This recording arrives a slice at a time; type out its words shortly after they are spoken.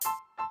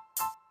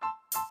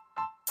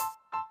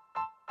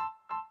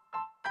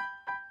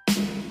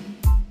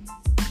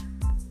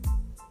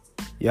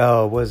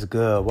Yo, what's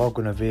good?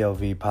 Welcome to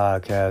VOV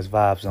Podcast,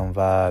 Vibes on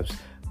Vibes,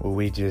 where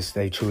we just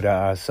stay true to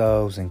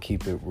ourselves and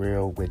keep it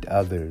real with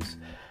others.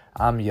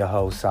 I'm your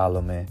host,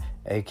 Solomon,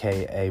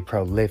 a.k.a.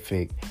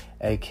 Prolific,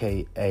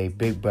 a.k.a.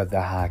 Big Brother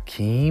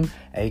Hakeem,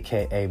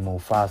 a.k.a.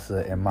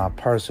 Mufasa, and my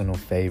personal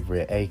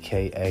favorite,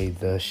 a.k.a.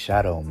 The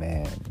Shadow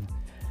Man.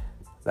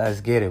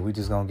 Let's get it. We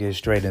just gonna get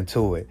straight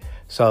into it.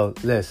 So,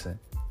 listen.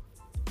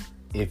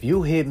 If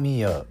you hit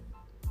me up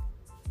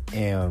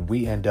and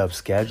we end up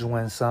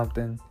scheduling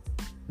something,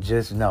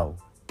 just know,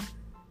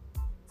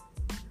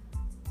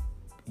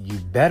 you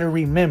better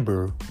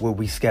remember what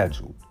we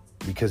scheduled.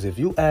 Because if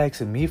you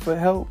asking me for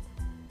help,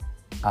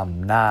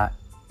 I'm not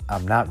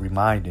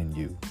reminding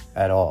you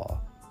at all.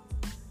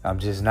 I'm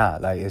just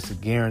not. Like, it's a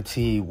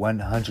guaranteed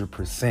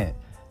 100%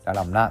 that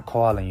I'm not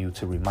calling you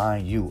to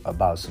remind you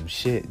about some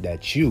shit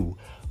that you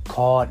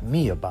called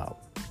me about.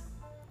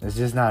 It's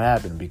just not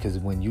happening, because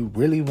when you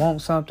really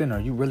want something or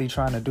you really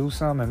trying to do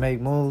something and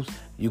make moves,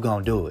 you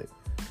gonna do it.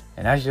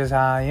 And that's just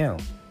how I am.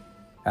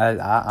 I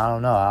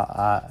don't know.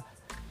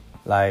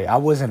 I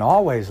wasn't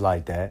always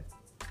like that.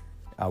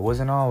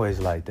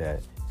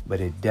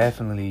 But it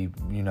definitely,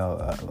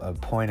 a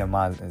point of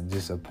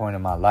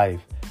my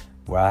life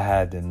where I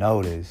had to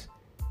notice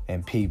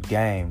and peep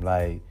game.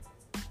 Like,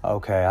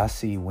 okay, I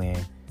see when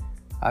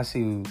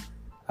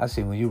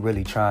you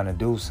really trying to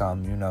do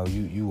something,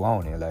 you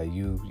own it. Like,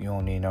 you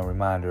don't need no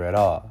reminder at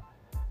all.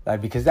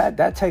 Like, because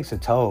that takes a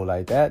toll.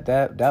 Like,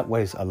 that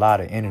wastes a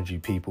lot of energy,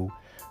 people.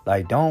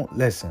 Like, don't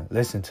listen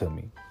to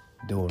me.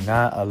 Do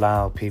not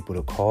allow people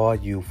to call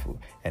you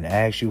and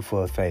ask you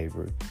for a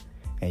favor,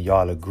 and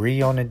y'all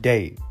agree on a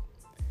date,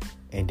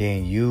 and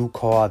then you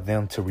call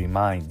them to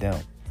remind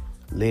them.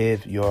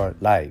 Live your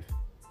life.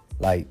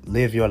 Like,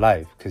 live your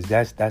life, because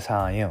that's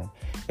how I am.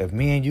 If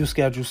me and you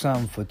schedule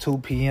something for 2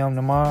 p.m.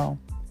 tomorrow,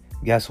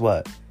 guess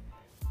what?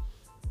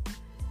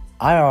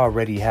 I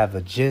already have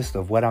a gist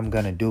of what I'm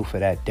going to do for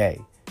that day.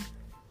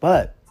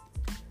 But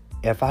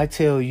if I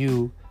tell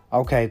you,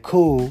 okay,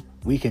 cool,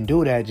 we can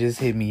do that, just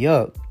hit me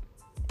up.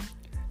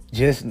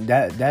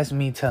 That's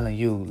me telling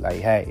you, like,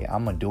 hey,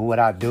 I'm going to do what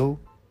I do.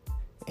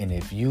 And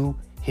if you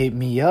hit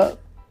me up,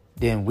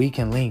 then we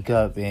can link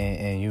up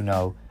and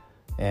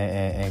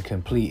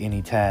complete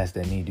any tasks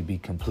that need to be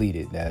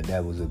completed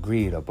that was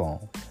agreed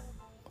upon.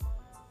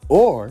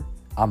 Or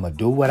I'm going to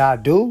do what I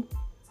do.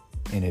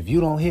 And if you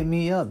don't hit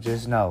me up,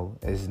 just know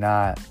it's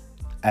not,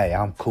 hey,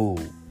 I'm cool.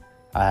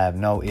 I have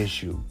no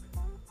issue.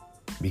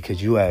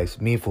 Because you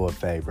asked me for a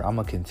favor. I'm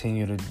going to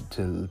continue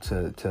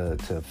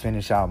to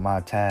finish out my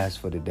tasks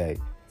for the day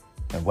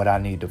and what I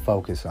need to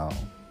focus on.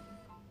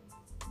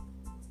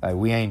 Like,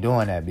 we ain't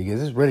doing that, because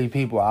there's really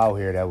people out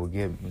here that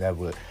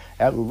would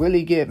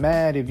really get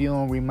mad if you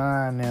don't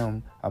remind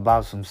them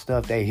about some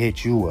stuff they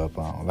hit you up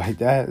on. Like,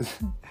 that's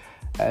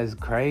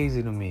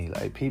crazy to me.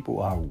 Like, people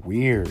are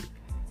weird.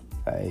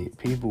 Like,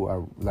 people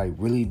are, like,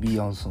 really be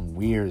on some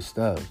weird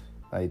stuff.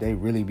 Like, they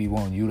really be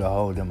wanting you to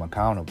hold them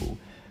accountable.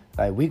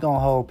 Like, we gonna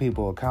hold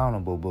people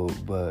accountable,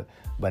 but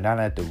not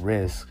at the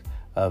risk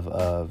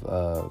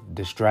of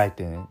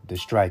distracting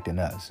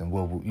us and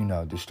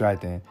what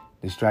distracting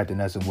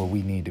us and what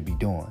we need to be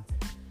doing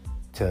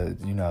to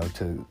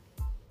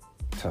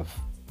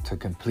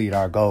complete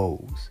our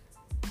goals.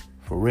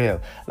 For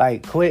real.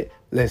 Like, quit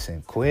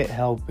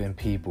helping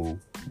people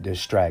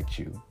distract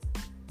you.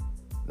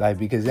 Like,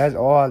 because that's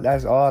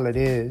all it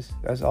is.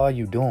 That's all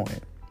you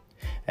doing.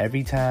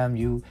 Every time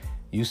you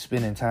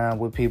spending time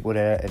with people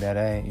that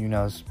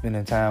ain't,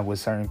 spending time with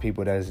certain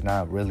people that's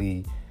not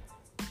really,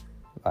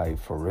 like,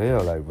 for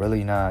real, like,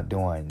 really not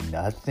doing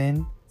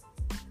nothing,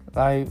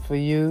 like, for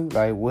you.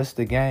 Like, what's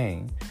the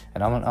game?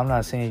 And I'm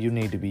not saying you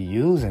need to be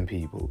using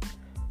people,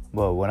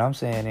 but what I'm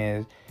saying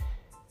is,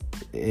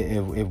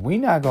 if we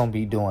not gonna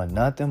be doing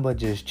nothing but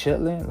just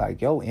chilling,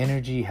 like, your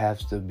energy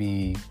has to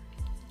be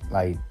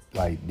like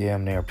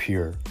damn near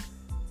pure,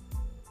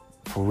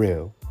 for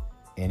real.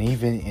 And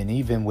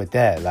even with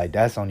that, like,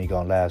 that's only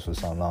gonna last for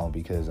so long,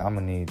 because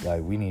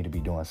we need to be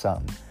doing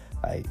something.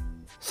 Like,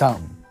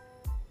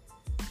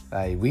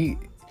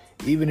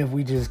 even if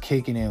we just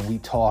kicking in, we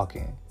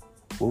talking.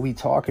 What we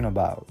talking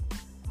about?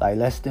 Like,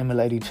 let's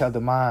stimulate each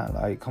other's mind.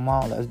 Like, come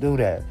on, let's do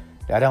that.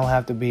 That don't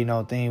have to be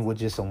no thing with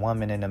just a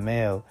woman and a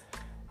male,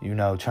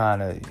 trying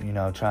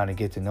to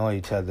get to know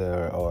each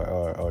other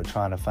or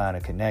trying to find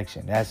a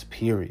connection. That's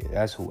period.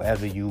 That's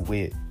whoever you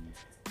with.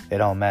 It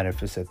don't matter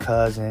if it's a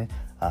cousin,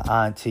 an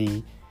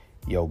auntie,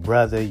 your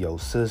brother, your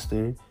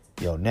sister,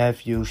 your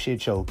nephew,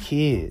 shit, your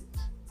kids.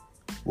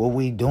 What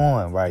we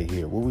doing right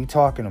here? What we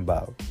talking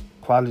about?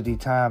 Quality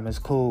time is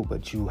cool,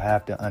 but you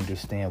have to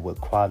understand what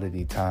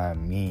quality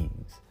time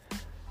means.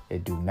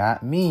 It do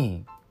not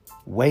mean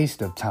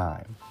waste of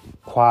time.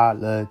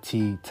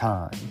 Quality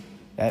time.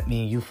 That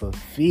means you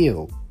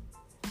fulfill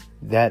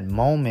that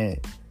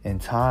moment in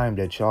time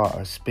that y'all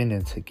are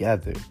spending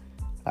together.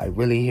 Like,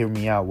 really hear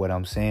me out what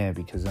I'm saying,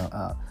 because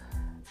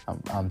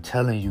I'm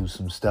telling you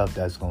some stuff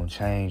that's gonna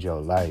change your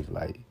life.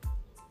 Like,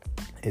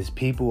 it's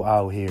people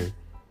out here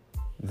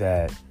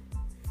that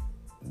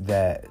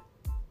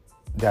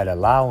that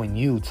allowing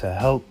you to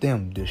help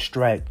them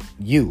distract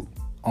you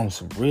on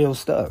some real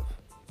stuff.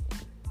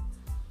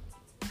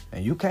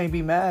 And you can't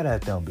be mad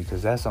at them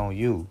because that's on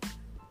you.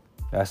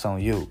 That's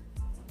on you.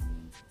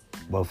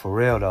 But for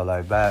real though,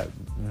 like back,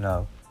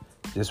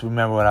 just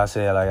remember what I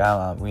said. Like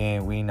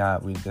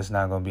this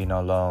not gonna be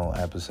no long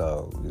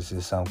episode. This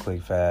is some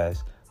quick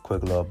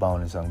little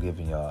bonus I'm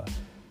giving y'all.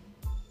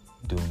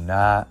 Do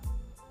not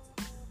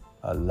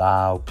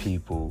allow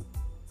people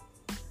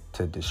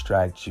to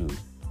distract you.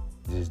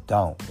 Just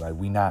don't. Like,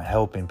 we not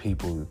helping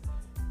people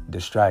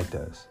distract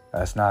us.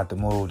 That's not the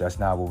move. That's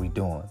not what we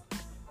doing.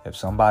 If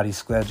somebody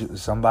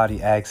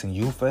asking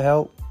you for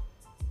help,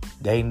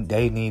 they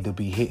need to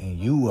be hitting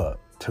you up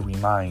to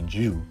remind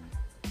you,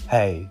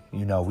 hey,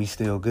 we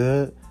still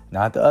good.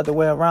 Not the other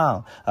way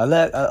around.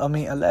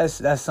 Unless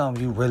that's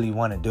something you really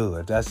want to do.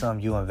 If that's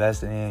something you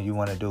invested in, you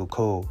want to do,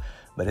 cool.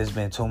 But it's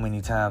been too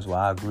many times where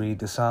I agreed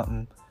to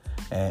something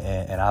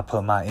and I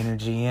put my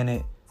energy in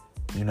it.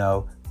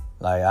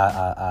 Like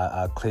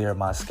I cleared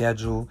my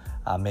schedule.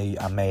 I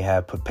may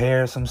have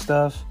prepared some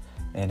stuff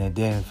and it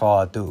didn't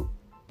fall through.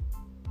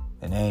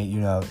 And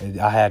then,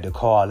 I had to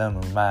call them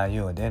and remind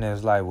you. And then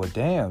it's like, well,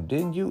 damn,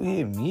 didn't you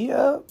hit me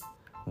up?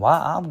 Why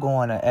I'm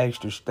going an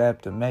extra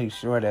step to make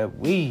sure that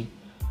we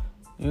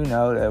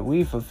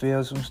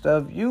fulfill some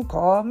stuff you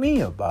called me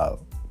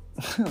about.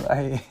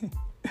 Like,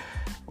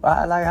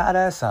 why? Like, how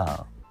that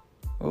sound?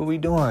 What we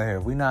doing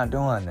here? We not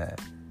doing that.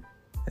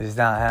 It's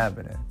not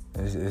happening.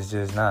 It's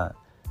just not.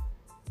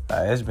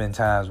 It's been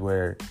times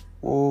where,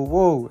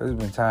 there's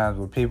been times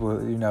where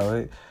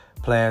people,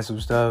 playing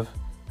some stuff,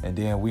 and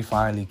then we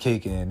finally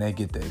kick it, and they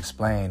get to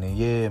explain, and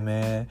yeah,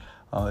 man,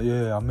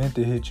 I meant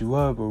to hit you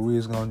up, or we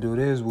was gonna do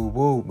this,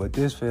 but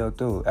this fell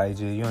through. Hey,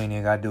 G, you ain't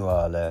even gotta do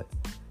all that.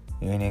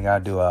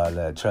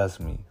 Trust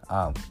me,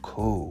 I'm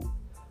cool.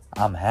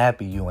 I'm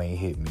happy you ain't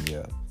hit me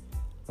up.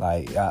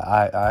 Like,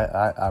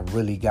 I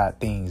really got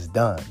things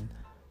done.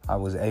 I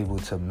was able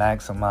to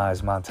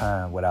maximize my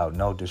time without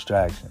no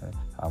distraction.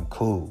 I'm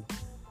cool.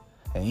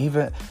 And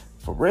even,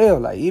 for real,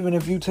 like, even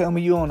if you tell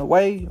me you on the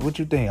way, what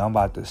you think? I'm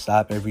about to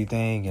stop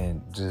everything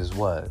and just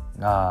what?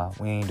 Nah,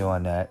 we ain't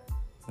doing that.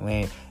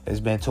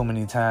 It's been too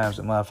many times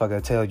a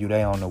motherfucker tell you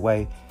they on the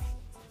way,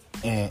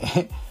 and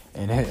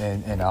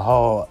a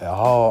whole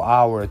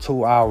hour,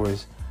 2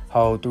 hours,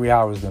 whole 3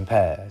 hours done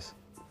pass.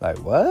 Like,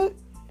 what?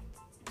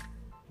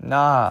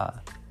 Nah,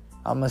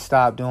 I'm gonna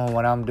stop doing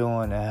what I'm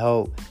doing to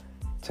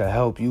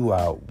help you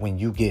out when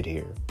you get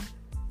here.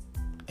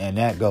 And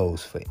that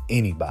goes for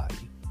anybody.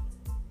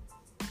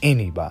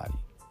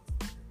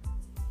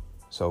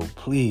 So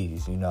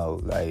please,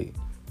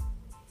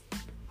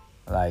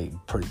 like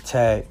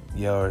protect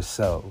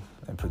yourself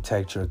and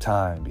protect your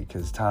time,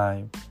 because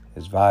time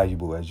is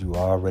valuable, as you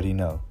already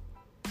know.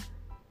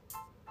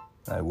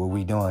 Like, what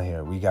we doing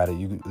here? You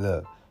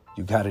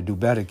gotta do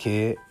better,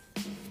 kid.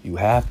 You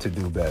have to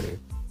do better.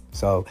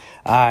 So,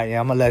 all right,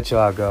 I'm gonna let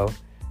y'all go.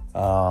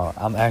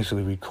 I'm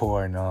actually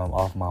recording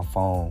off my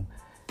phone,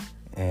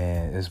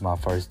 and it's my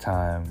first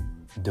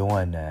time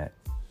doing that.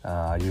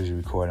 I usually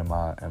record in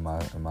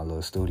my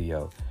little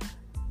studio,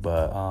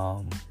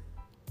 but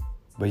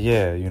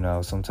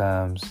yeah,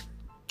 sometimes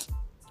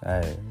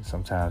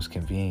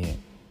convenient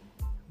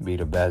be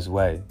the best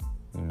way,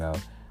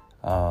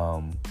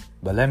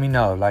 But let me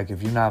know, like,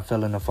 if you're not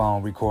feeling the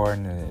phone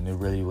recording and it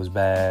really was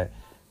bad,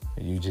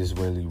 you just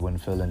really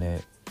wasn't feeling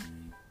it,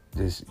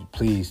 just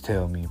please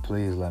tell me,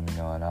 please let me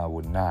know, and I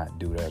would not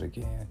do that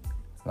again.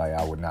 Like,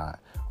 I would not.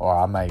 Or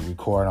I might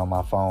record on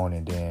my phone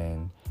and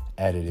then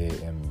edit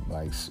it and,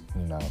 like,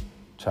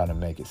 try to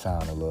make it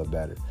sound a little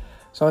better.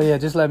 So, yeah,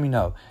 just let me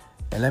know.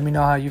 And let me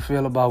know how you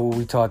feel about what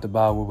we talked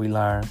about, what we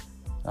learned.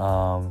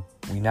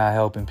 We not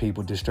helping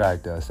people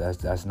distract us.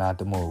 That's not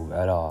the move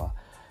at all.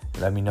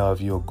 Let me know if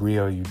you agree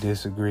or you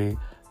disagree.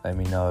 Let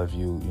me know if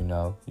you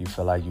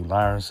feel like you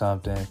learned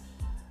something.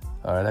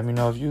 Or let me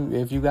know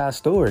if you got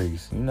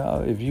stories.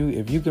 If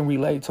you can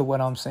relate to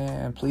what I'm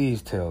saying,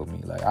 please tell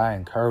me. Like, I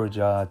encourage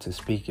y'all to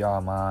speak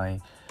your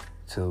mind,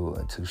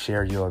 to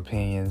share your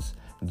opinions.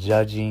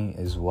 Judging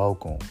is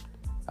welcome.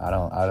 I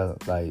don't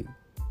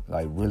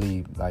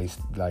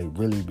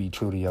really be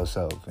true to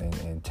yourself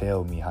and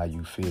tell me how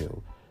you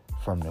feel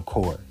from the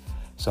core.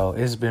 So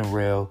it's been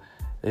real.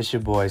 It's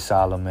your boy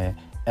Solomon,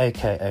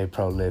 a.k.a.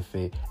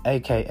 Prolific,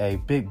 a.k.a.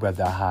 Big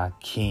Brother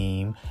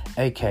Hakeem,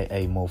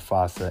 a.k.a.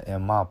 Mufasa,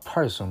 and my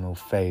personal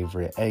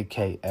favorite,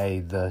 a.k.a.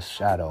 The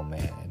Shadow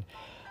Man.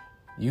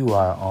 You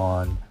are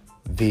on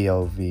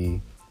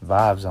VOV,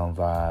 Vibes on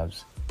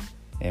Vibes,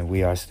 and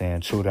we are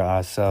staying true to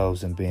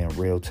ourselves and being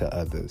real to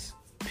others.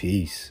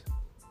 Peace.